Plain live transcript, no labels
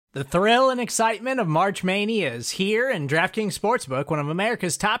The thrill and excitement of March Mania is here, and DraftKings Sportsbook, one of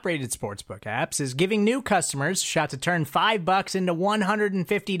America's top-rated sportsbook apps, is giving new customers a shot to turn $5 into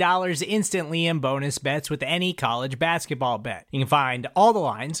 $150 instantly in bonus bets with any college basketball bet. You can find all the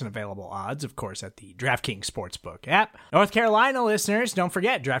lines and available odds, of course, at the DraftKings Sportsbook app. North Carolina listeners, don't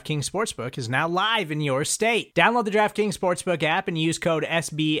forget, DraftKings Sportsbook is now live in your state. Download the DraftKings Sportsbook app and use code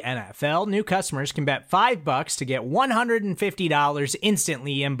SBNFL. New customers can bet $5 to get $150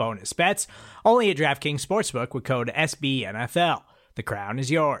 instantly in bonus bets, only at DraftKings Sportsbook with code SBNFL. The crown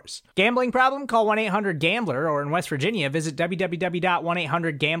is yours. Gambling problem? Call 1-800-GAMBLER, or in West Virginia, visit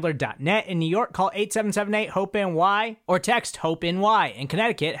www.1800gambler.net. In New York, call 877-8-HOPE-NY or text HOPE-NY. In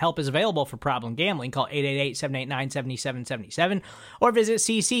Connecticut, help is available for problem gambling. Call 888-789-7777 or visit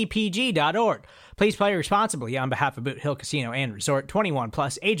ccpg.org. Please play responsibly on behalf of Boot Hill Casino and Resort. 21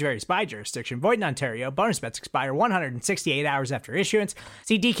 plus, age varies by jurisdiction. Void in Ontario. Bonus bets expire 168 hours after issuance.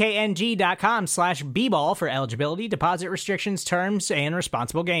 See dkng.com/bball for eligibility, deposit restrictions, terms, and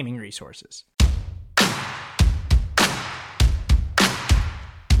responsible gaming resources.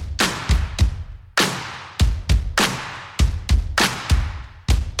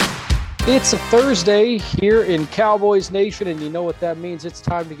 It's a Thursday here in Cowboys Nation, and you know what that means. It's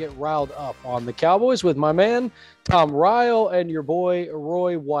time to get riled up on the Cowboys with my man, Tom Ryle, and your boy,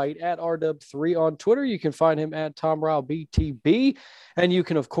 Roy White, at RW3 on Twitter. You can find him at TomRyleBTB, and you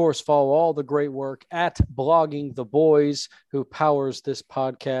can, of course, follow all the great work at Blogging the Boys, who powers this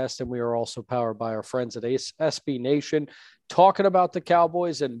podcast, and we are also powered by our friends at SB Nation, talking about the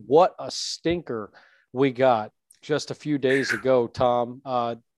Cowboys, and what a stinker we got just a few days ago, Tom.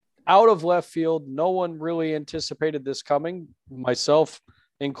 Out of left field, no one really anticipated this coming, myself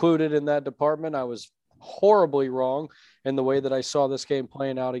included in that department. I was horribly wrong in the way that I saw this game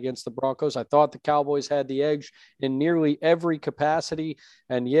playing out against the Broncos. I thought the Cowboys had the edge in nearly every capacity,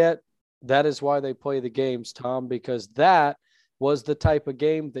 and yet that is why they play the games, Tom, because that was the type of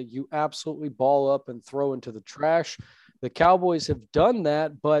game that you absolutely ball up and throw into the trash. The Cowboys have done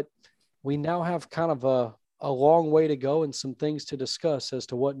that, but we now have kind of a long way to go and some things to discuss as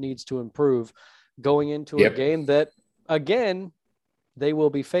to what needs to improve going into a game that, again, they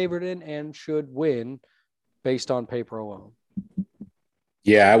will be favored in and should win based on paper alone.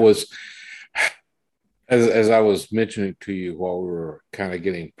 Yeah, I was, as I was mentioning to you while we were kind of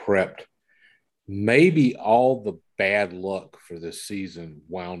getting prepped, maybe all the bad luck for this season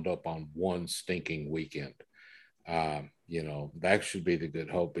wound up on one stinking weekend. That should be the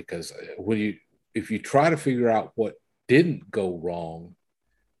good hope, because if you try to figure out what didn't go wrong,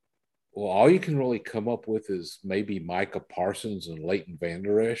 well, all you can really come up with is maybe Micah Parsons and Leighton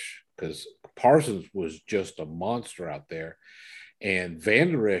Vander Esch, because Parsons was just a monster out there. And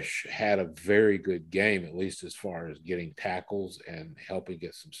Vander Esch had a very good game, at least as far as getting tackles and helping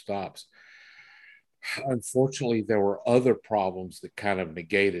get some stops. Unfortunately, there were other problems that kind of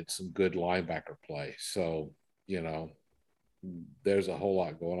negated some good linebacker play. So, there's a whole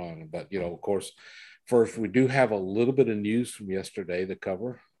lot going on. But, of course, first, we do have a little bit of news from yesterday to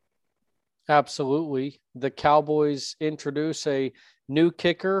cover. Absolutely. The Cowboys introduce a new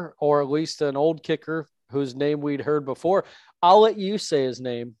kicker, or at least an old kicker whose name we'd heard before. I'll let you say his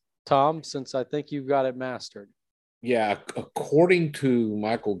name, Tom, since I think you've got it mastered. Yeah, according to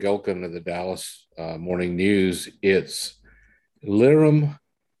Michael Gelkin of the Dallas Morning News, it's Lirim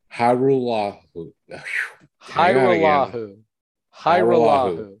Hajrullahu.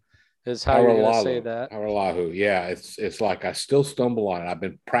 Hajrullahu is how you're going to say that. Hajrullahu. Yeah, it's like I still stumble on it. I've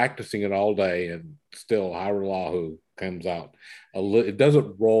been practicing it all day, and still Hajrullahu comes out. It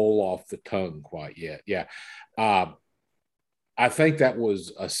doesn't roll off the tongue quite yet. Yeah. I think that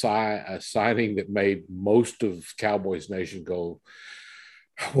was a signing that made most of Cowboys Nation go,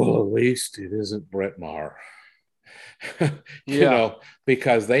 well, at least it isn't Brett Maher.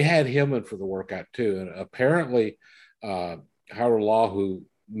 Because they had him in for the workout too. And apparently Hajrullahu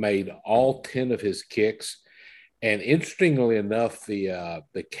made all 10 of his kicks. And interestingly enough, the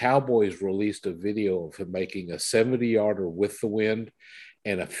Cowboys released a video of him making a 70-yarder with the wind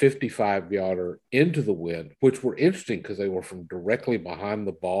and a 55-yarder into the wind, which were interesting because they were from directly behind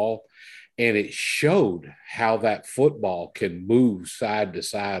the ball. And it showed how that football can move side to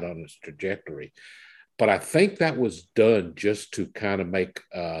side on its trajectory. But I think that was done just to kind of make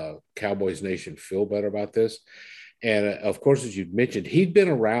Cowboys Nation feel better about this. And, of course, as you mentioned, he'd been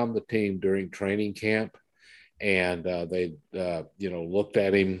around the team during training camp. And they, looked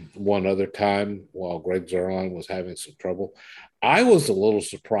at him one other time while Greg Zuerlein was having some trouble. I was a little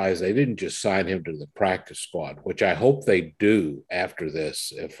surprised they didn't just sign him to the practice squad, which I hope they do after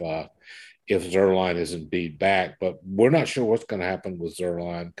this. if Zerline is indeed back. But we're not sure what's going to happen with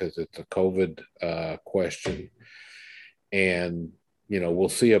Zerline because it's a COVID question. And, we'll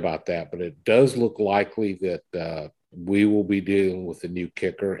see about that. But it does look likely that we will be dealing with a new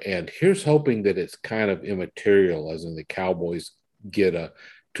kicker. And here's hoping that it's kind of immaterial, as in the Cowboys get a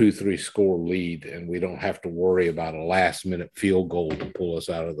 2-3 score lead and we don't have to worry about a last-minute field goal to pull us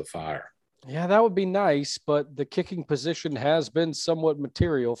out of the fire. Yeah, that would be nice, but the kicking position has been somewhat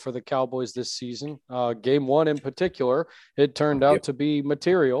material for the Cowboys this season. Game 1 in particular, it turned out to be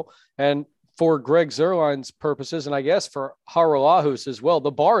material. And for Greg Zuerlein's purposes, and I guess for Haralahu's as well,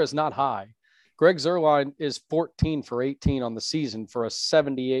 the bar is not high. Greg Zuerlein is 14 for 18 on the season for a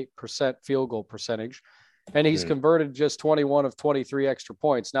 78% field goal percentage. And he's converted just 21 of 23 extra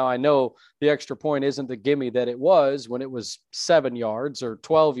points. Now, I know the extra point isn't the gimme that it was when it was 7 yards or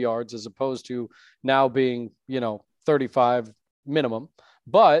 12 yards, as opposed to now being, 35 minimum.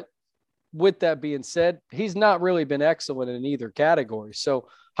 But with that being said, he's not really been excellent in either category. So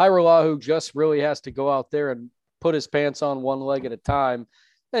Hyralahu just really has to go out there and put his pants on one leg at a time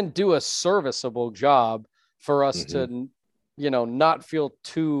and do a serviceable job for us to, not feel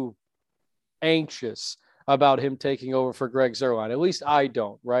too anxious about him taking over for Greg Zuerlein. At least I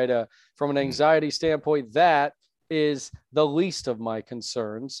don't, right? From an anxiety standpoint, that is the least of my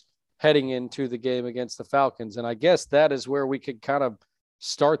concerns heading into the game against the Falcons. And I guess that is where we could kind of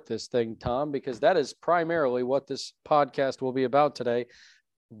start this thing, Tom, because that is primarily what this podcast will be about today.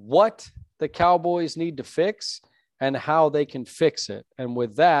 What the Cowboys need to fix and how they can fix it. And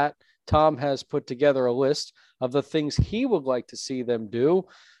with that, Tom has put together a list of the things he would like to see them do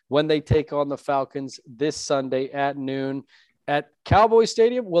when they take on the Falcons this Sunday at noon at Cowboy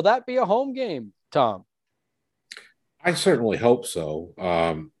Stadium. Will that be a home game, Tom? I certainly hope so.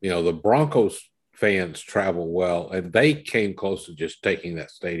 The Broncos fans travel well, and they came close to just taking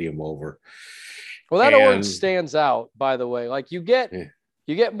that stadium over. Well, that orange stands out, by the way. Like you get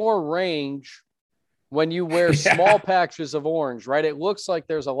more range when you wear small patches of orange, right? It looks like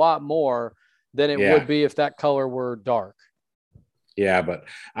there's a lot more than it would be if that color were dark. Yeah, but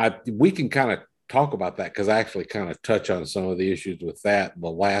we can kind of talk about that because I actually kind of touch on some of the issues with that, the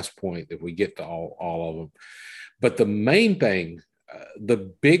last point, if we get to all of them. But the main thing, the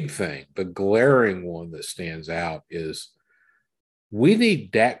big thing, the glaring one that stands out is we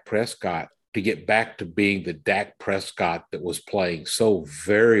need Dak Prescott to get back to being the Dak Prescott that was playing so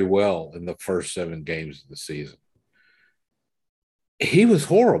very well in the first 7 games of the season. He was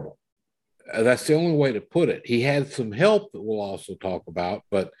horrible. That's the only way to put it. He had some help that we'll also talk about,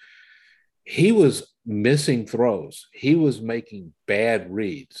 but he was missing throws. He was making bad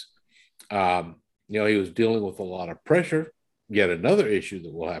reads. He was dealing with a lot of pressure, yet another issue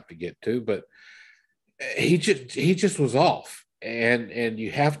that we'll have to get to, but he just was off. And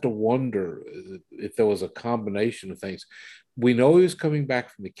you have to wonder if there was a combination of things. We know he was coming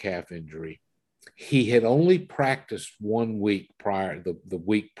back from the calf injury. He had only practiced 1 week prior, the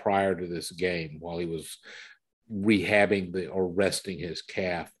week prior to this game, while he was rehabbing or resting his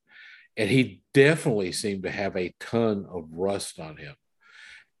calf. And he definitely seemed to have a ton of rust on him.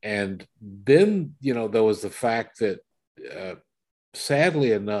 And then, there was the fact that,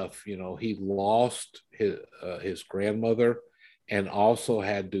 sadly enough, he lost his grandmother and also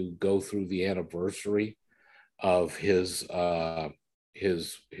had to go through the anniversary of his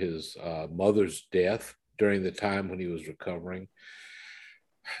mother's death during the time when he was recovering.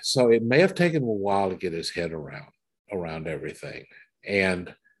 So it may have taken him a while to get his head around everything.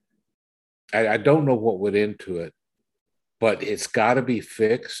 And I don't know what went into it, but it's got to be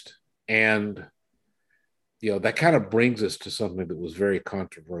fixed. And, that kind of brings us to something that was very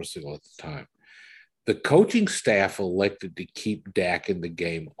controversial at the time. The coaching staff elected to keep Dak in the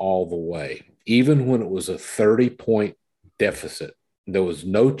game all the way, even when it was a 30-point deficit. There was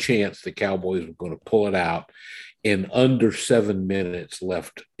no chance the Cowboys were going to pull it out in under 7 minutes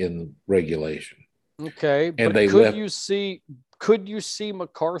left in regulation. Okay, and but could you see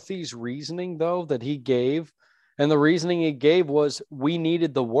McCarthy's reasoning, though, that he gave? And the reasoning he gave was we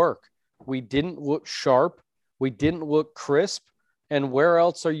needed the work. We didn't look sharp. We didn't look crisp. And where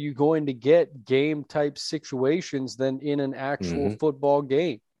else are you going to get game type situations than in an actual football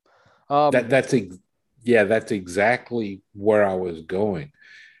game? That's exactly where I was going.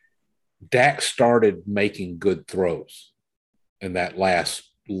 Dak started making good throws in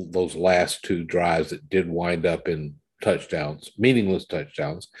those last 2 drives that did wind up in touchdowns, meaningless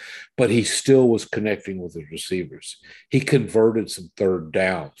touchdowns, but he still was connecting with his receivers. He converted some 3rd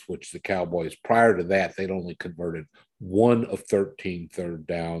downs, which the Cowboys, prior to that, they'd only converted 1 of 13 3rd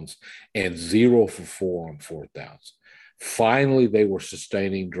downs and 0 for 4 on 4th downs. Finally, they were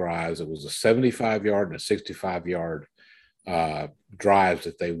sustaining drives. It was a 75-yard and a 65-yard drives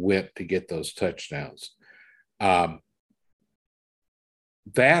that they went to get those touchdowns. That,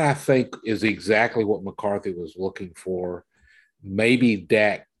 I think, is exactly what McCarthy was looking for. Maybe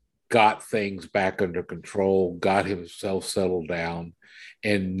Dak got things back under control, got himself settled down,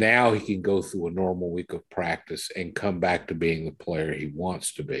 and now he can go through a normal week of practice and come back to being the player he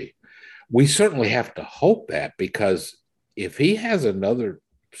wants to be. We certainly have to hope that, because if he has another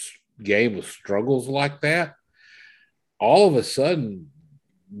game of struggles like that, all of a sudden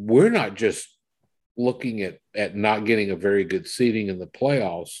we're not just looking at not getting a very good seeding in the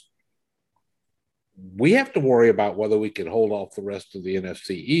playoffs. We have to worry about whether we can hold off the rest of the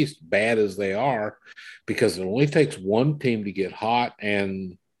NFC East, bad as they are, because it only takes one team to get hot,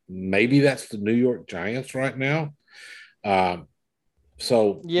 and maybe that's the New York Giants right now. I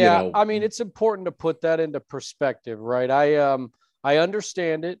mean, it's important to put that into perspective, right? I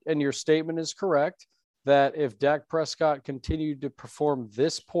understand it, and your statement is correct that if Dak Prescott continued to perform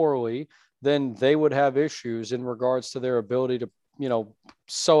this poorly, then they would have issues in regards to their ability to,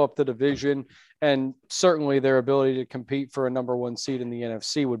 sew up the division, and certainly their ability to compete for a number one seed in the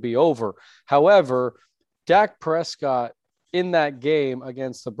NFC would be over. However, Dak Prescott in that game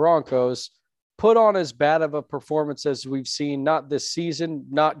against the Broncos put on as bad of a performance as we've seen, not this season,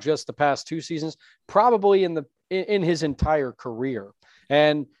 not just the past two seasons, probably in his entire career.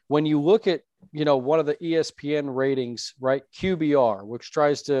 And when you look at, one of the ESPN ratings, right, QBR, which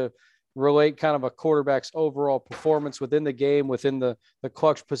tries to relate kind of a quarterback's overall performance within the game, within the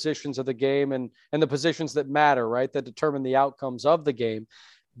clutch positions of the game, and the positions that matter, right, that determine the outcomes of the game.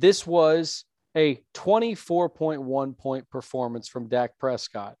 This was a 24.1 point performance from Dak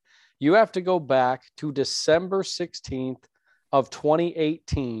Prescott. You have to go back to December 16th of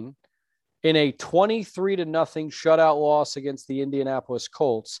 2018 in a 23-0 shutout loss against the Indianapolis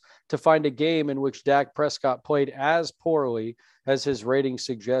Colts to find a game in which Dak Prescott played as poorly as his rating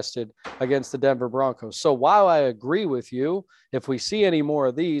suggested against the Denver Broncos. So while I agree with you, if we see any more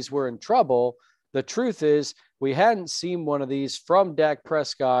of these, we're in trouble. The truth is we hadn't seen one of these from Dak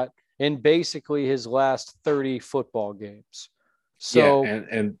Prescott in basically his last 30 football games. So,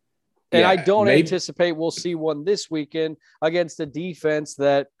 and I don't anticipate we'll see one this weekend against a defense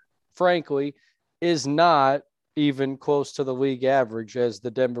that, frankly, is not even close to the league average as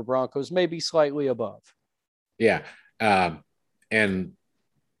the Denver Broncos, maybe slightly above. Yeah. And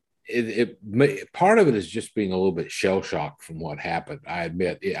part of it is just being a little bit shell-shocked from what happened. I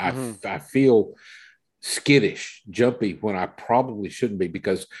admit, I feel skittish, jumpy when I probably shouldn't be,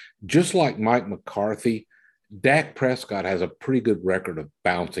 because just like Mike McCarthy, Dak Prescott has a pretty good record of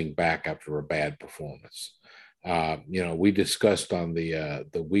bouncing back after a bad performance. We discussed on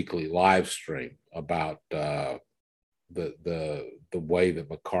the weekly live stream about the way that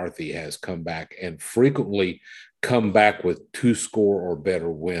McCarthy has come back, and frequently come back with 2-score or better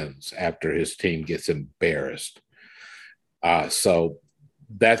wins after his team gets embarrassed. So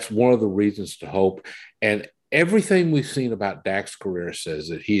that's one of the reasons to hope. And everything we've seen about Dak's career says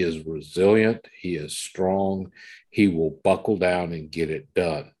that he is resilient, he is strong, he will buckle down and get it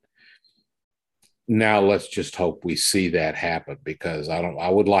done. Now let's just hope we see that happen, because I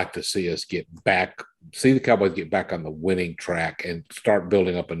would like to see us see the Cowboys get back on the winning track and start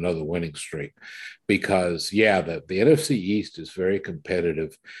building up another winning streak, because the NFC East is very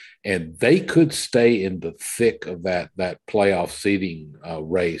competitive, and they could stay in the thick of that playoff seeding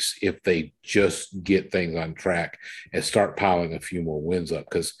race if they just get things on track and start piling a few more wins up,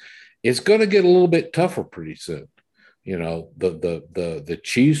 because it's going to get a little bit tougher pretty soon. The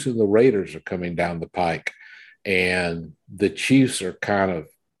Chiefs and the Raiders are coming down the pike, and the Chiefs are kind of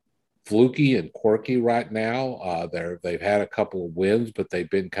fluky and quirky right now. They've had a couple of wins, but they've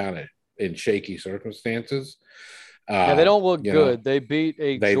been kind of in shaky circumstances. They don't look good. They beat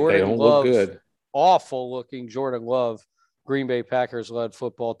Jordan Love, awful looking Jordan Love, Green Bay Packers led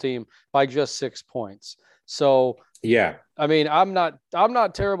football team by just 6 points. So yeah, I mean, I'm not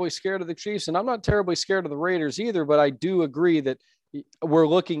terribly scared of the Chiefs, and I'm not terribly scared of the Raiders either, but I do agree that we're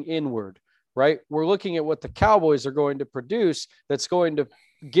looking inward, right? We're looking at what the Cowboys are going to produce that's going to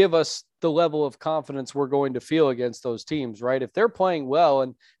give us the level of confidence we're going to feel against those teams, right? If they're playing well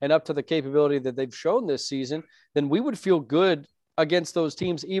and up to the capability that they've shown this season, then we would feel good against those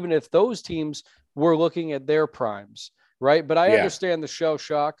teams, even if those teams were looking at their primes, right? But I understand the shell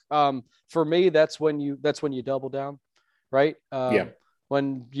shock. For me, that's when you double down, right?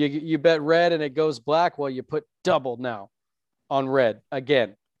 When you bet red and it goes black, well, you put double now on red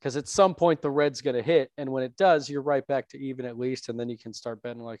again. because at some point the red's going to hit. And when it does, you're right back to even at least. And then you can start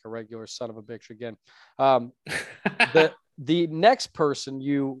betting like a regular son of a bitch again. The next person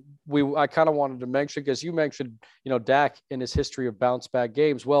I kind of wanted to mention, because you mentioned, Dak in his history of bounce back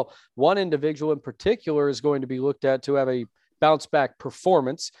games. Well, one individual in particular is going to be looked at to have a bounce back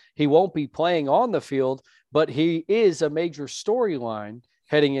performance. He won't be playing on the field, but he is a major storyline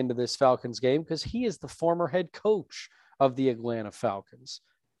heading into this Falcons game because he is the former head coach of the Atlanta Falcons.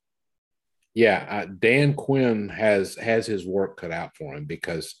 Yeah, Dan Quinn has his work cut out for him,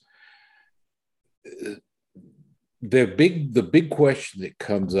 because the big question that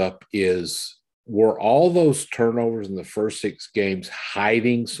comes up is, were all those turnovers in the first 6 games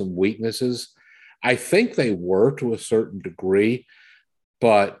hiding some weaknesses? I think they were to a certain degree,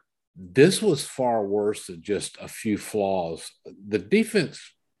 but this was far worse than just a few flaws. The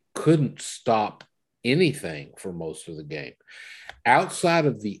defense couldn't stop anything for most of the game. Outside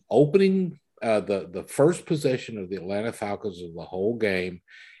of the opening, the first possession of the Atlanta Falcons of the whole game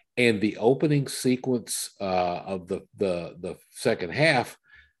and the opening sequence of the second half,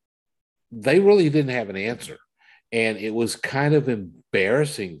 they really didn't have an answer. And it was kind of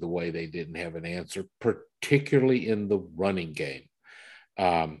embarrassing the way they didn't have an answer, particularly in the running game.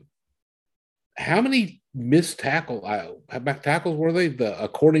 How many missed tackles were they?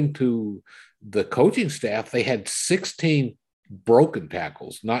 According to the coaching staff, they had 16 broken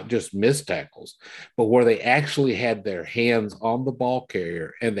tackles, not just missed tackles, but where they actually had their hands on the ball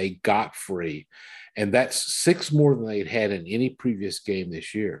carrier and they got free. And that's 6 more than they'd had in any previous game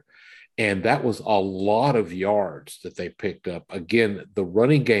this year. And that was a lot of yards that they picked up. Again, the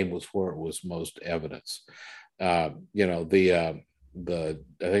running game was where it was most evidence. I think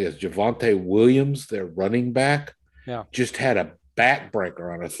it's Javonte Williams, their running back, just had a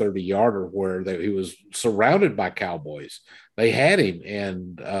backbreaker on a 30-yarder where he was surrounded by Cowboys. They had him,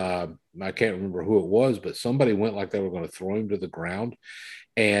 and I can't remember who it was, but somebody went like they were going to throw him to the ground,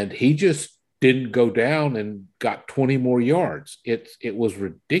 and he just didn't go down and got 20 more yards. It was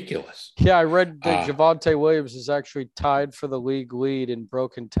ridiculous. Yeah, I read that Javonte Williams is actually tied for the league lead in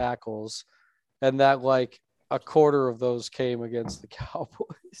broken tackles, and that like a quarter of those came against the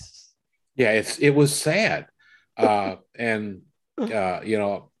Cowboys. Yeah, it was sad. And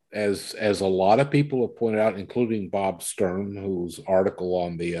as a lot of people have pointed out, including Bob Stern, whose article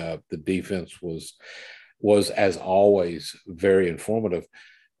on the defense was as always very informative,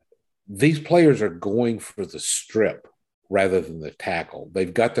 these players are going for the strip rather than the tackle.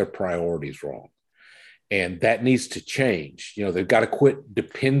 They've got their priorities wrong. And that needs to change. They've got to quit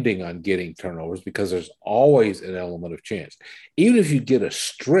depending on getting turnovers, because there's always an element of chance. Even if you get a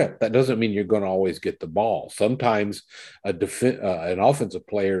strip, that doesn't mean you're going to always get the ball. Sometimes an offensive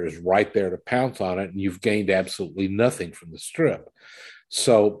player is right there to pounce on it, and you've gained absolutely nothing from the strip.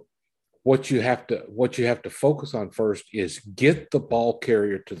 So what you have to focus on first is get the ball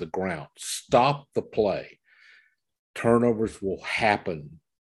carrier to the ground. Stop the play. Turnovers will happen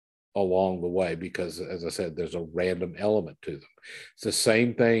along the way because, as I said, there's a random element to them. It's the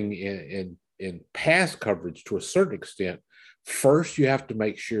same thing in pass coverage to a certain extent. First, you have to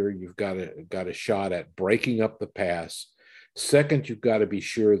make sure you've got a shot at breaking up the pass. Second, you've got to be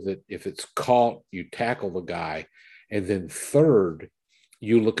sure that if it's caught, you tackle the guy. And then third,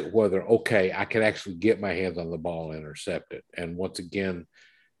 you look at whether, okay, I can actually get my hands on the ball and intercept it. And once again,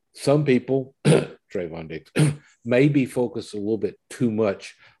 some people, Trayvon Diggs, may be focused a little bit too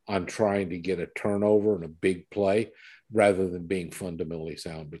much on trying to get a turnover and a big play rather than being fundamentally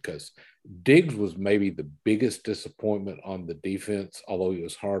sound, because Diggs was maybe the biggest disappointment on the defense, although he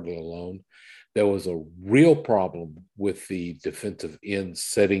was hardly alone. There was a real problem with the defensive end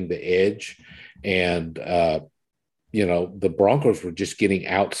setting the edge, and the Broncos were just getting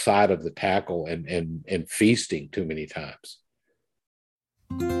outside of the tackle and feasting too many times.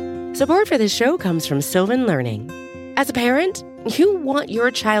 Support for this show comes from Sylvan Learning. As a parent, you want your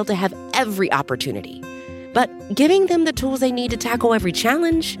child to have every opportunity, but giving them the tools they need to tackle every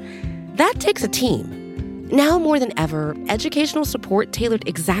challenge, that takes a team. Now more than ever, educational support tailored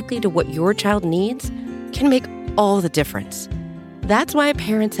exactly to what your child needs can make all the difference. That's why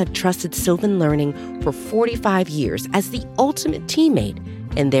parents have trusted Sylvan Learning for 45 years as the ultimate teammate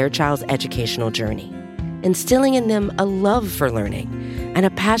in their child's educational journey, instilling in them a love for learning and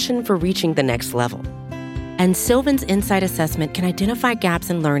a passion for reaching the next level. And Sylvan's Insight Assessment can identify gaps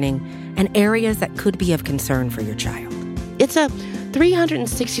in learning and areas that could be of concern for your child. It's a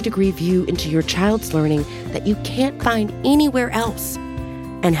 360-degree view into your child's learning that you can't find anywhere else,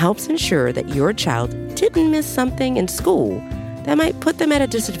 and helps ensure that your child didn't miss something in school that might put them at a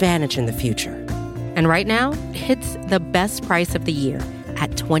disadvantage in the future. And right now, it's the best price of the year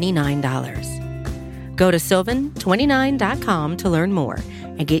at $29. Go to sylvan29.com to learn more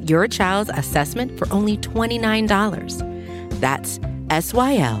and get your child's assessment for only $29. That's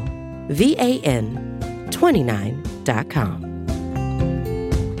SYLVAN 29.com.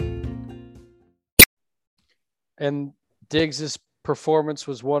 And Diggs' performance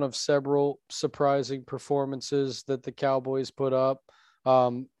was one of several surprising performances that the Cowboys put up.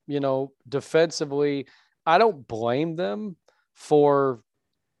 Defensively, I don't blame them for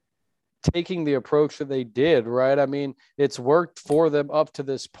taking the approach that they did, right? I mean, it's worked for them up to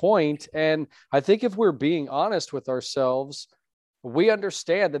this point. And I think if we're being honest with ourselves, we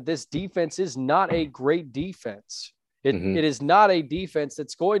understand that this defense is not a great defense. It is not a defense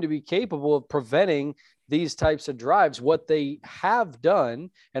that's going to be capable of preventing these types of drives. What they have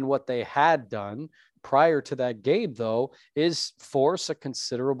done and what they had done prior to that game, though, is force a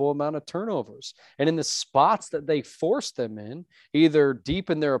considerable amount of turnovers. And in the spots that they forced them in, either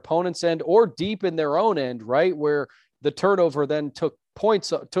deep in their opponent's end or deep in their own end, right, where the turnover then took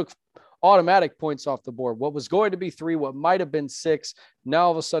automatic points off the board. What was going to be 3, what might have been 6, now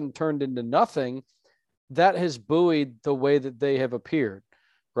all of a sudden turned into nothing. That has buoyed the way that they have appeared.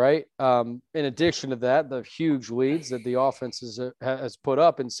 Right. In addition to that, the huge leads that the offense has put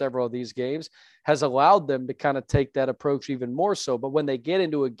up in several of these games has allowed them to kind of take that approach even more so. But when they get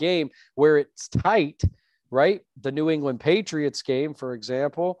into a game where it's tight, right, the New England Patriots game, for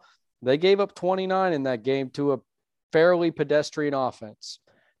example, they gave up 29 in that game to a fairly pedestrian offense.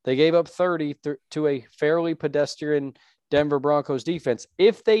 They gave up 30 to a fairly pedestrian Denver Broncos defense.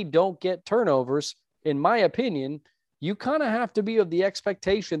 If they don't get turnovers, in my opinion, you kind of have to be of the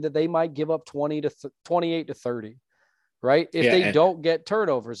expectation that they might give up 28 to 30, right? If they don't get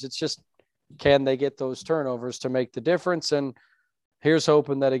turnovers, it's just, can they get those turnovers to make the difference? And here's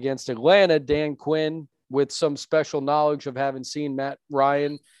hoping that against Atlanta, Dan Quinn, with some special knowledge of having seen Matt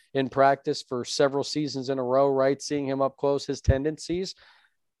Ryan in practice for several seasons in a row, right? Seeing him up close, his tendencies,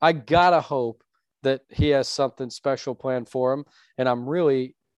 I gotta hope that he has something special planned for him. And I'm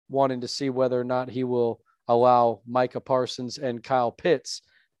really wanting to see whether or not he will allow Micah Parsons and Kyle Pitts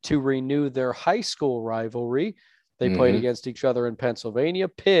to renew their high school rivalry. They played against each other in Pennsylvania.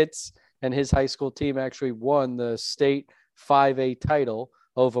 Pitts and his high school team actually won the state 5A title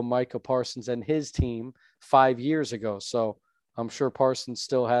over Micah Parsons and his team 5 years ago. So I'm sure Parsons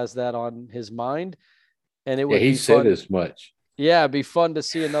still has that on his mind. And it would be said fun. as much. Yeah, it'd be fun to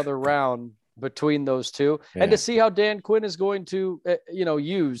see another round between those two and to see how Dan Quinn is going to,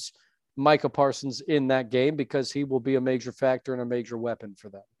 use Micah Parsons in that game, because he will be a major factor and a major weapon for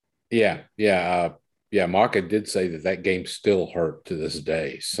them. Micah did say that game still hurt to this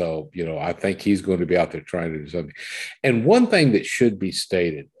day. So, I think he's going to be out there trying to do something. And one thing that should be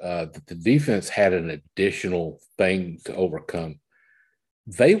stated, that the defense had an additional thing to overcome.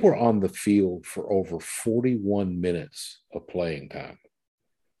 They were on the field for over 41 minutes of playing time.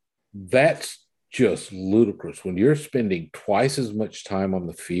 That's just ludicrous. When you're spending twice as much time on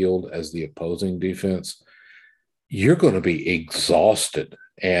the field as the opposing defense, you're going to be exhausted.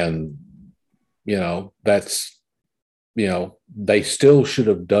 And, they still should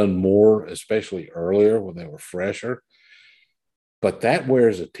have done more, especially earlier when they were fresher. But that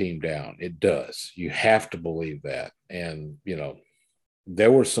wears a team down. It does. You have to believe that. And,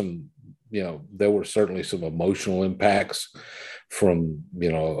 there were certainly some emotional impacts from,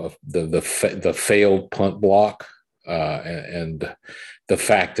 the failed punt block and the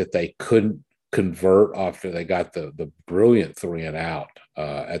fact that they couldn't convert after they got the brilliant 3-and-out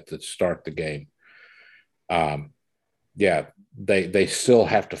at the start of the game. They still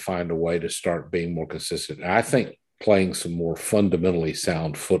have to find a way to start being more consistent. And I think playing some more fundamentally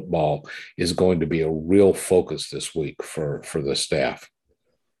sound football is going to be a real focus this week for the staff.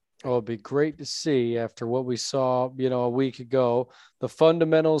 Oh, it'd be great to see after what we saw, a week ago. The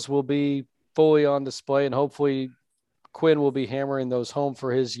fundamentals will be fully on display, and hopefully Quinn will be hammering those home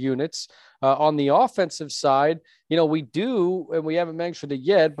for his units. On the offensive side, we do, and we haven't mentioned it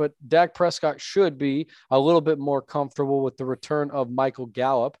yet, but Dak Prescott should be a little bit more comfortable with the return of Michael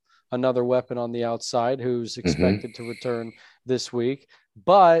Gallup, another weapon on the outside who's expected to return this week.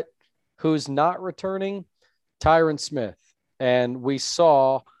 But who's not returning? Tyron Smith. And we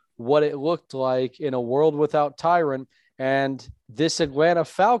saw what it looked like in a world without Tyron. And this Atlanta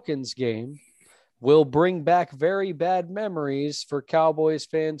Falcons game will bring back very bad memories for Cowboys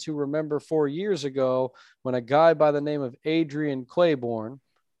fans who remember 4 years ago when a guy by the name of Adrian Claiborne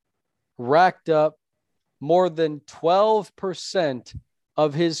racked up more than 12%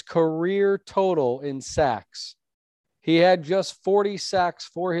 of his career total in sacks. He had just 40 sacks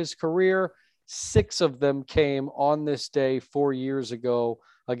for his career. 6 of them came on this day 4 years ago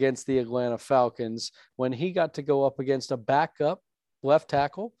against the Atlanta Falcons when he got to go up against a backup left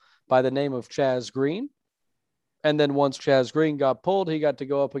tackle by the name of Chaz Green. And then once Chaz Green got pulled, he got to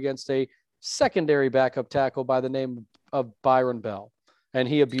go up against a secondary backup tackle by the name of Byron Bell. And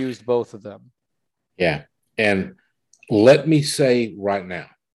he abused both of them. Yeah. And let me say right now,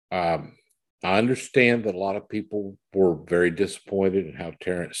 I understand that a lot of people were very disappointed in how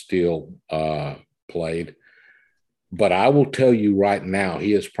Terrence Steele played. But I will tell you right now,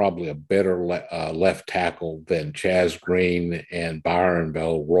 he is probably a better left tackle than Chaz Green and Byron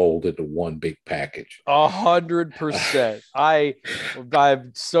Bell rolled into one big package. 100%.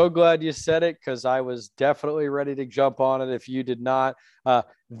 I'm so glad you said it because I was definitely ready to jump on it if you did not.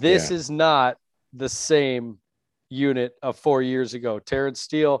 This is not the same unit of 4 years ago. Terrence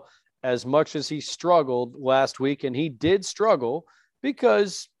Steele, as much as he struggled last week, and he did struggle,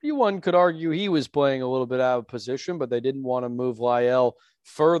 because one could argue he was playing a little bit out of position, but they didn't want to move Ryle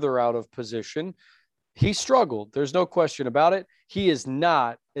further out of position. He struggled. There's no question about it. He is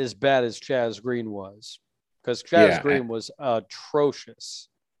not as bad as Chaz Green was, because Chaz Green was atrocious.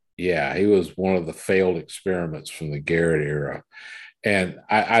 Yeah, he was one of the failed experiments from the Garrett era. And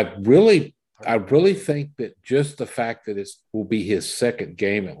I really think that just the fact that it will be his second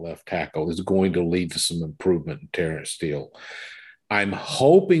game at left tackle is going to lead to some improvement in Terrence Steele. I'm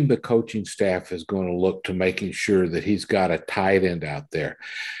hoping the coaching staff is going to look to making sure that he's got a tight end out there.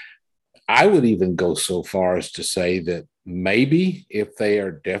 I would even go so far as to say that maybe if they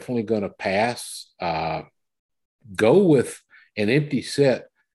are definitely going to pass, go with an empty set,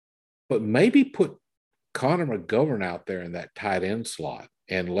 but maybe put Connor McGovern out there in that tight end slot.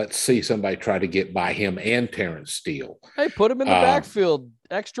 And let's see somebody try to get by him and Terrence Steele. Hey, put him in the backfield,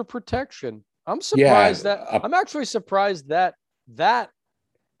 extra protection. I'm surprised I'm actually surprised that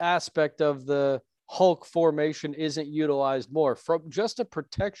aspect of the Hulk formation isn't utilized more. From just a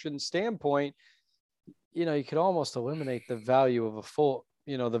protection standpoint, you could almost eliminate the value of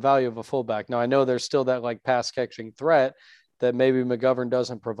a fullback. Now, I know there's still that like pass catching threat that maybe McGovern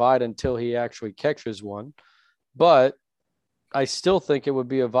doesn't provide until he actually catches one, but I still think it would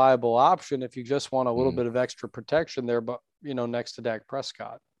be a viable option if you just want a little bit of extra protection there, but next to Dak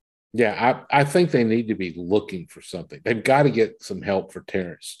Prescott. Yeah, I think they need to be looking for something. They've got to get some help for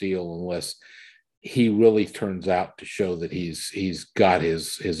Terrence Steele unless he really turns out to show that he's got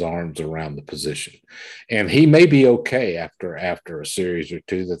his arms around the position. And he may be okay after a series or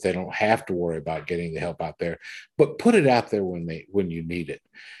two that they don't have to worry about getting the help out there, but put it out there when you need it.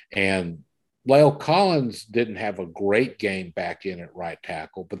 And La'el Collins didn't have a great game back in at right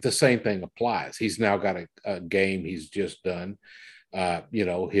tackle, but the same thing applies. He's now got a game he's just done.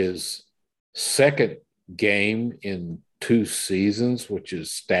 His second game in 2 seasons, which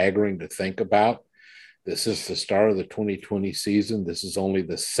is staggering to think about. This is the start of the 2020 season. This is only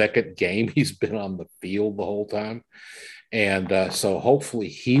the second game he's been on the field the whole time. And so hopefully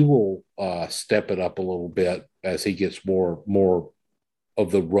he will step it up a little bit as he gets more of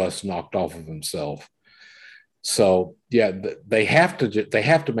the rust knocked off of himself. So yeah, they have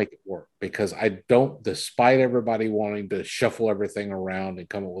to make it work, because despite everybody wanting to shuffle everything around and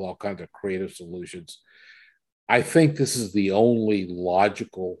come up with all kinds of creative solutions, I think this is the only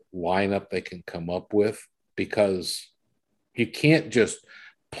logical lineup they can come up with, because you can't just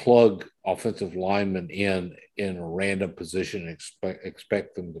plug offensive linemen in a random position and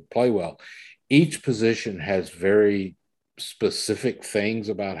expect them to play well. Each position has very specific things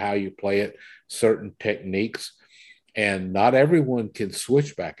about how you play it, certain techniques, and not everyone can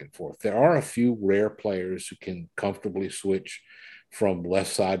switch back and forth. There are a few rare players who can comfortably switch from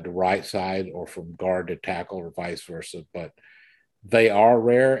left side to right side or from guard to tackle or vice versa, but they are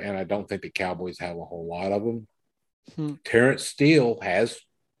rare, and I don't think the Cowboys have a whole lot of them. Terrence Steele has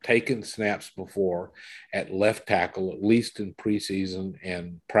taken snaps before at left tackle, at least in preseason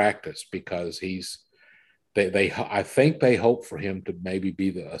and practice, because I think they hope for him to maybe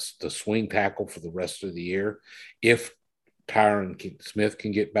be the swing tackle for the rest of the year if Tyron Smith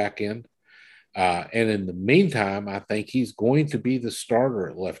can get back in. And in the meantime, I think he's going to be the starter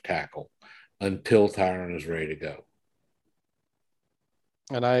at left tackle until Tyron is ready to go.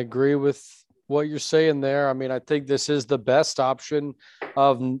 And I agree with what you're saying there. I mean, I think this is the best option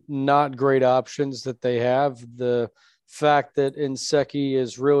of not great options that they have. The fact that Nsekhe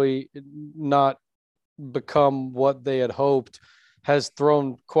is really not become what they had hoped has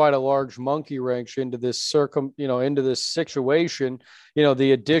thrown quite a large monkey wrench into this into this situation. In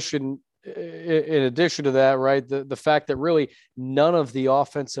addition to that, right, the fact that really none of the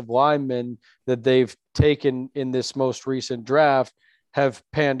offensive linemen that they've taken in this most recent draft have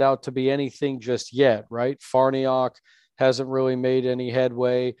panned out to be anything just yet, right? Farniok hasn't really made any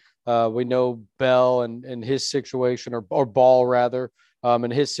headway. We know Bell and his situation, or Ball rather,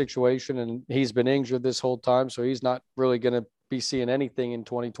 in his situation, and he's been injured this whole time, so he's not really going to be seeing anything in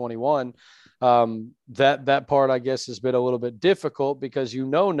 2021. That part, I guess, has been a little bit difficult because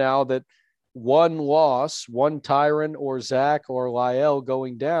now that one loss, one Tyron or Zach or Lyle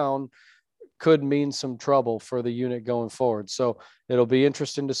going down could mean some trouble for the unit going forward. So it'll be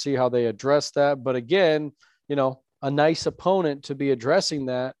interesting to see how they address that. But again, a nice opponent to be addressing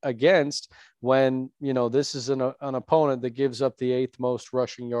that against when, this is an opponent that gives up the 8th most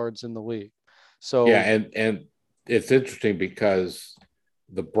rushing yards in the league. So yeah, and it's interesting because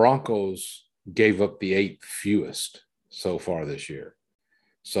the Broncos gave up the 8th fewest so far this year.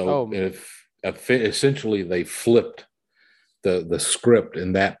 So if essentially they flipped the script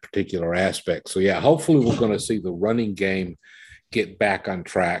in that particular aspect. So yeah, hopefully we're going to see the running game get back on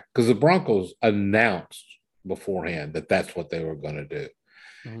track, because the Broncos announced beforehand that that's what they were going to do.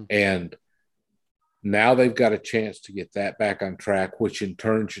 Mm-hmm. And now they've got a chance to get that back on track, which in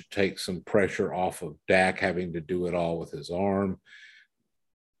turn should take some pressure off of Dak having to do it all with his arm.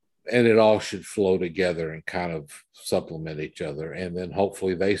 And it all should flow together and kind of supplement each other. And then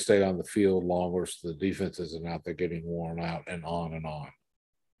hopefully they stay on the field longer so the defense isn't out there getting worn out and on and on.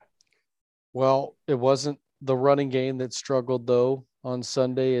 Well, it wasn't the running game that struggled, though, on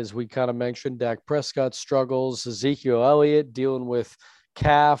Sunday, as we kind of mentioned. Dak Prescott struggles, Ezekiel Elliott dealing with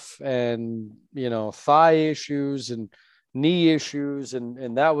calf and, thigh issues and knee issues.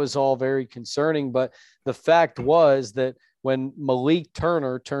 And that was all very concerning. But the fact was that when Malik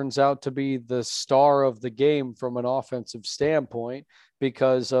Turner turns out to be the star of the game from an offensive standpoint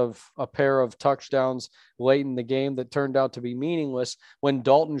because of a pair of touchdowns late in the game that turned out to be meaningless, when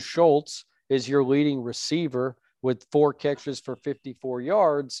Dalton Schultz is your leading receiver with 4 catches for 54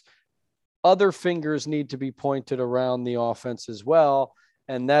 yards, other fingers need to be pointed around the offense as well.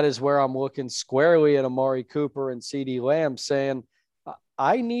 And that is where I'm looking squarely at Amari Cooper and CeeDee Lamb saying,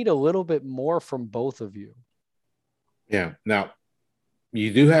 I need a little bit more from both of you. Yeah. Now,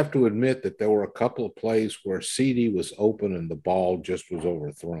 you do have to admit that there were a couple of plays where CeeDee was open and the ball just was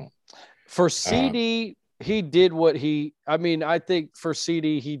overthrown. For CeeDee, he did what I think for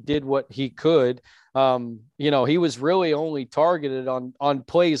CeeDee, he did what he could. He was really only targeted on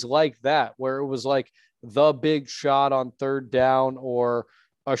plays like that, where it was like the big shot on 3rd down or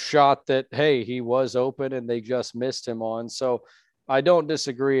a shot that, hey, he was open and they just missed him on. So I don't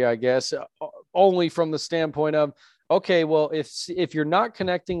disagree, I guess, only from the standpoint of, okay, well, if you're not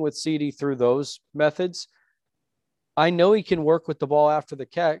connecting with CeeDee through those methods, I know he can work with the ball after the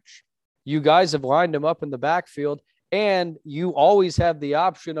catch. You guys have lined him up in the backfield, and you always have the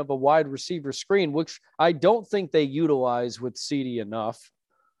option of a wide receiver screen, which I don't think they utilize with CeeDee enough.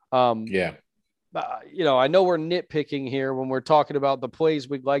 I know we're nitpicking here when we're talking about the plays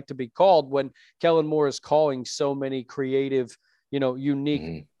we'd like to be called when Kellen Moore is calling so many creative,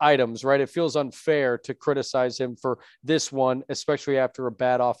 unique items, right? It feels unfair to criticize him for this one, especially after a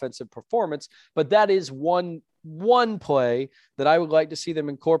bad offensive performance. But that is one play that I would like to see them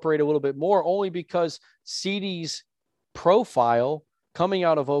incorporate a little bit more, only because CeeDee's profile coming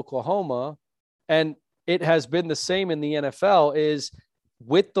out of Oklahoma, and it has been the same in the NFL, is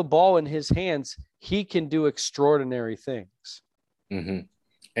with the ball in his hands, he can do extraordinary things. Mm-hmm.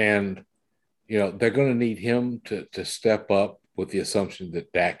 And, they're going to need him to step up, with the assumption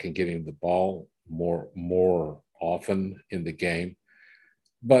that Dak can get him the ball more often in the game.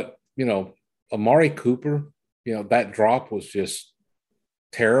 But, Amari Cooper, that drop was just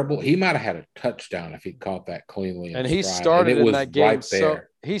terrible. He might have had a touchdown if he caught that cleanly. And he started in that game. Right there.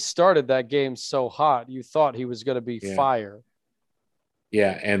 He started that game so hot. You thought he was going to be fire.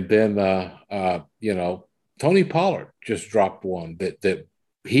 Yeah. And then, Tony Pollard just dropped one that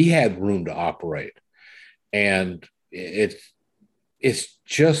he had room to operate. And it's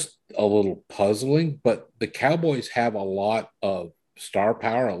just a little puzzling, but the Cowboys have a lot of star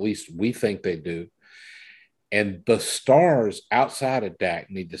power. At least we think they do. And the stars outside of Dak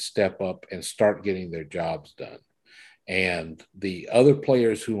need to step up and start getting their jobs done. And the other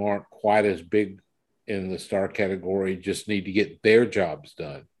players who aren't quite as big in the star category just need to get their jobs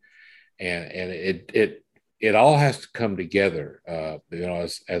done. And it all has to come together.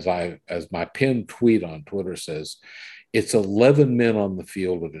 As my pinned tweet on Twitter says, it's 11 men on the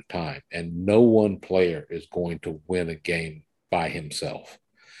field at a time, and no one player is going to win a game by himself.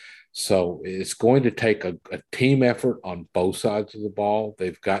 So it's going to take a team effort on both sides of the ball.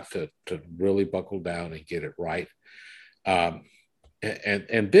 They've got to really buckle down and get it right.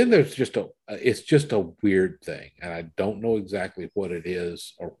 and then there's it's just a weird thing, and I don't know exactly what it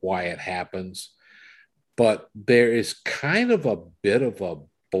is or why it happens, but there is kind of a bit of a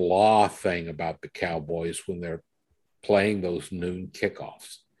blah thing about the Cowboys when they're playing those noon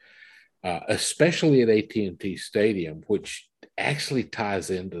kickoffs, especially at AT&T Stadium, which actually ties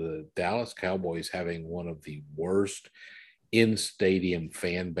into the Dallas Cowboys having one of the worst in-stadium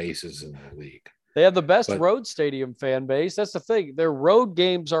fan bases in the league. They have the best road stadium fan base. That's the thing. Their road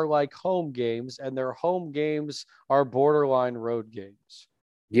games are like home games, and their home games are borderline road games.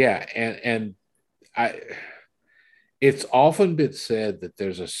 Yeah, and it's often been said that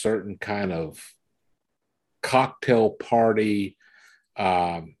there's a certain kind of cocktail party.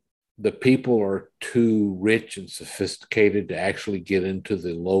 The people are too rich and sophisticated to actually get into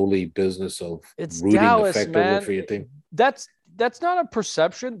the lowly business of rooting Dallas, effectively for your team. That's not a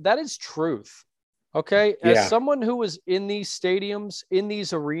perception. That is truth. Okay. As someone who was in these stadiums, in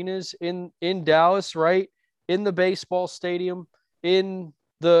these arenas, in Dallas, right? In the baseball stadium, in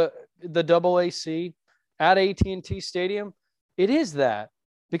the AAC, at AT&T Stadium, it is that,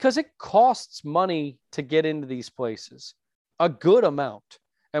 because it costs money to get into these places, a good amount.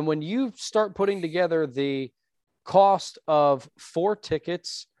 And when you start putting together the cost of 4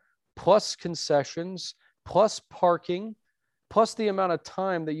 tickets, plus concessions, plus parking, plus the amount of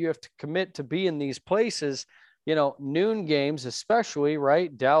time that you have to commit to be in these places, noon games especially,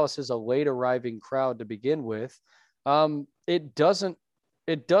 right? Dallas is a late arriving crowd to begin with. It doesn't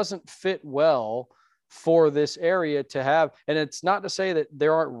fit well for this area to have. And it's not to say that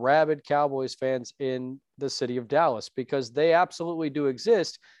there aren't rabid Cowboys fans in the city of Dallas, because they absolutely do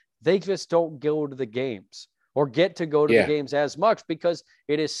exist. They just don't go to the games or get to go to the games as much, because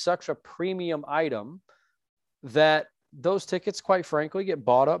it is such a premium item that those tickets, quite frankly, get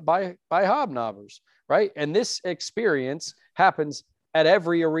bought up by hobnobbers, right? And this experience happens at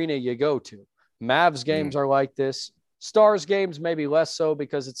every arena you go to. Mavs games are like this. Stars games, maybe less so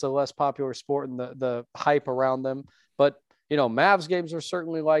because it's a less popular sport and the hype around them. But, Mavs games are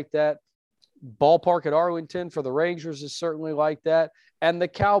certainly like that. Ballpark at Arlington for the Rangers is certainly like that. And the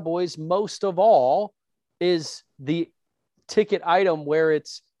Cowboys, most of all, is the ticket item where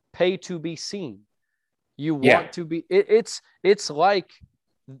it's pay to be seen. You want to be, it's like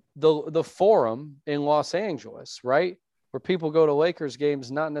the Forum in Los Angeles, right? Where people go to Lakers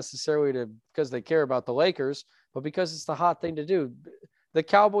games, not necessarily because they care about the Lakers, but because it's the hot thing to do. The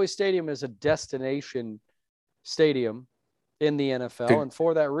Cowboys Stadium is a destination stadium in the NFL. And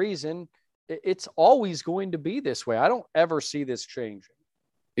for that reason, it's always going to be this way. I don't ever see this changing.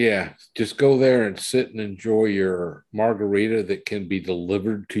 Yeah, just go there and sit and enjoy your margarita that can be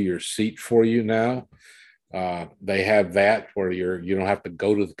delivered to your seat for you now. They have that where you don't have to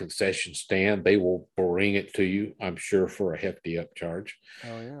go to the concession stand. They will bring it to you, I'm sure, for a hefty upcharge.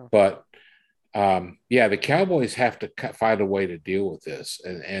 Oh, yeah. But the Cowboys have to find a way to deal with this.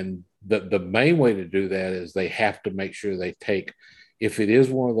 And the main way to do that is they have to make sure they take, if it is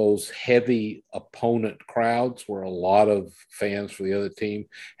one of those heavy opponent crowds where a lot of fans for the other team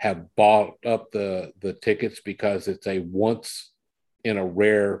have bought up the tickets because it's a once in a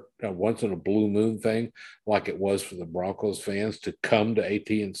blue moon thing, like it was for the Broncos fans to come to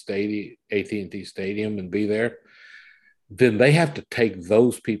AT&T Stadium and be there, then they have to take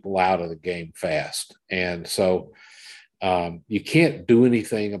those people out of the game fast. And so you can't do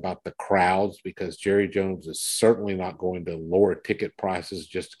anything about the crowds, because Jerry Jones is certainly not going to lower ticket prices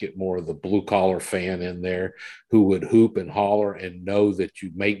just to get more of the blue collar fan in there who would hoop and holler and know that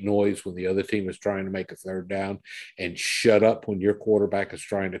you make noise when the other team is trying to make a third down and shut up when your quarterback is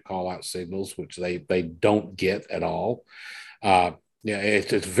trying to call out signals, which they don't get at all.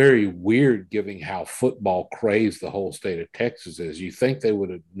 It's very weird given how football crazed the whole state of Texas is. You think they would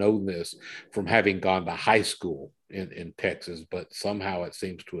have known this from having gone to high school in Texas, but somehow it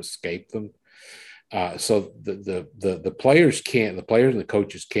seems to escape them. So the players and the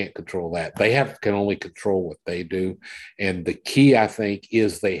coaches can't control that. They can only control what they do. And the key, I think,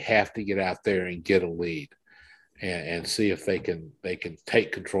 is they have to get out there and get a lead and see if they can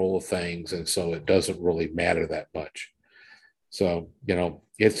take control of things. And so it doesn't really matter that much. So,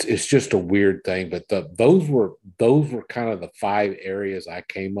 it's just a weird thing, but those were kind of the 5 areas I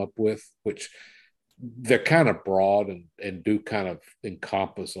came up with, which they're kind of broad and do kind of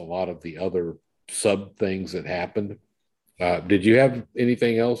encompass a lot of the other sub things that happened. Did you have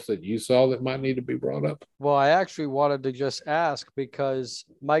anything else that you saw that might need to be brought up? Well, I actually wanted to just ask, because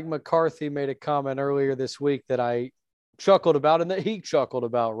Mike McCarthy made a comment earlier this week that I chuckled about and that he chuckled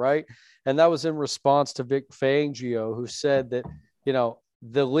about, right? And that was in response to Vic Fangio, who said that,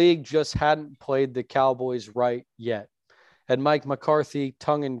 the league just hadn't played the Cowboys right yet. And Mike McCarthy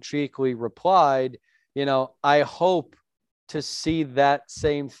tongue-in-cheekly replied, I hope to see that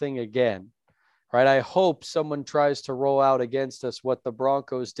same thing again, right? I hope someone tries to roll out against us what the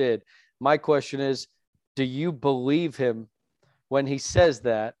Broncos did. My question is, do you believe him when he says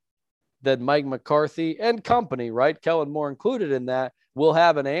that Mike McCarthy and company, right, Kellen Moore included in that, will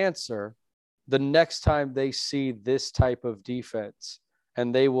have an answer the next time they see this type of defense,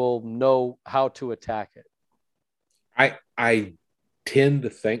 and they will know how to attack it? I tend to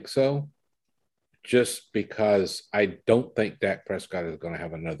think so, just because I don't think Dak Prescott is going to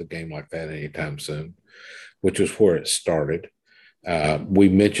have another game like that anytime soon, which is where it started. We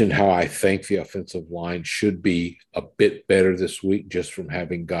mentioned how I think the offensive line should be a bit better this week just from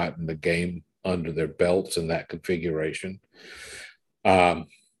having gotten the game under their belts in that configuration. The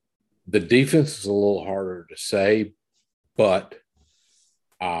defense is a little harder to say, but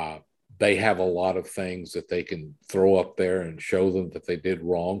they have a lot of things that they can throw up there and show them that they did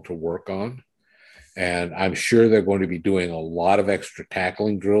wrong to work on. And I'm sure they're going to be doing a lot of extra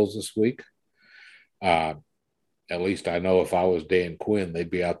tackling drills this week. At least I know if I was Dan Quinn, they'd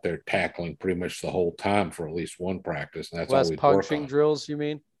be out there tackling pretty much the whole time for at least one practice. And that's less all we'd punching work on. Drills, you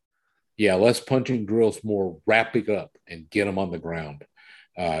mean? Yeah, less punching drills, more wrapping up and get them on the ground.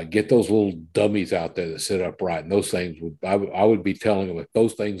 Get those little dummies out there that sit upright. And those things, I would be telling them, if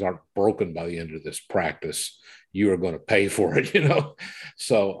those things aren't broken by the end of this practice, you are going to pay for it,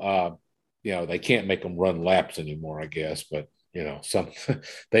 So, they can't make them run laps anymore, I guess. But,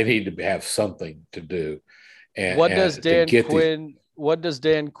 they need to have something to do. And what does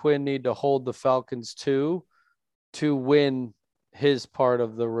Dan Quinn need to hold the Falcons to win his part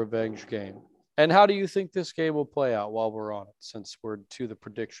of the revenge game? And how do you think this game will play out while we're on it, since we're to the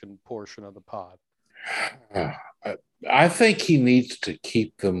prediction portion of the pod? I think he needs to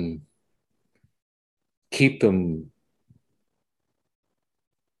keep them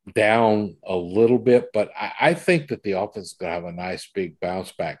down a little bit, but I think that the offense is going to have a nice big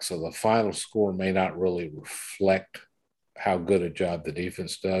bounce back. So the final score may not really reflect how good a job the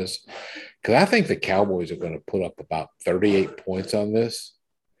defense does, because I think the Cowboys are going to put up about 38 points on this.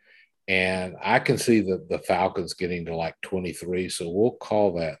 And I can see the Falcons getting to like 23. So we'll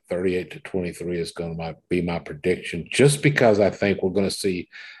call that 38-23 is going to be my prediction, just because I think we're going to see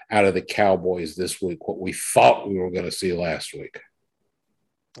out of the Cowboys this week what we thought we were going to see last week.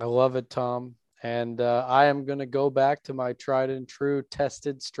 I love it, Tom. And I am going to go back to my tried and true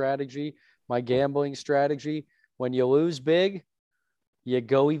tested strategy, my gambling strategy. When you lose big, you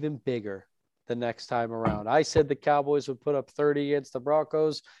go even bigger the next time around. I said the Cowboys would put up 30 against the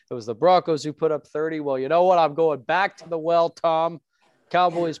Broncos. It was the Broncos who put up 30. Well, you know what? I'm going back to the well, Tom.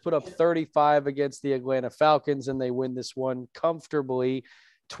 Cowboys put up 35 against the Atlanta Falcons, and they win this one comfortably,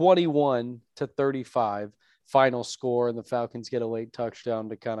 21-35 final score. And the Falcons get a late touchdown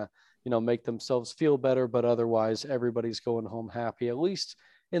to kind of, make themselves feel better. But otherwise, everybody's going home happy, at least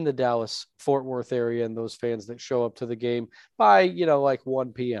in the Dallas-Fort Worth area, and those fans that show up to the game by, like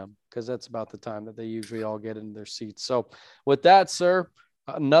 1 p.m., because that's about the time that they usually all get in their seats. So with that, sir,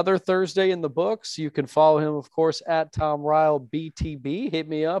 another Thursday in the books. You can follow him, of course, at Tom Ryle BTB. Hit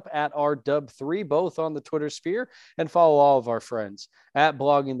me up at RDub3, both on the Twitter sphere, and follow all of our friends at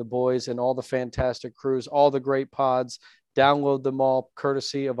Blogging the Boys and all the fantastic crews, all the great pods. Download them all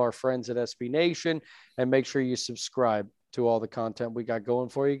courtesy of our friends at SB Nation, and make sure you subscribe to all the content we got going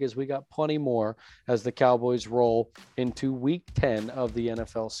for you, because we got plenty more as the Cowboys roll into week 10 of the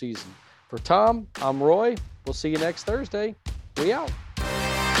NFL season. For Tom, I'm Roy. We'll see you next Thursday. We out.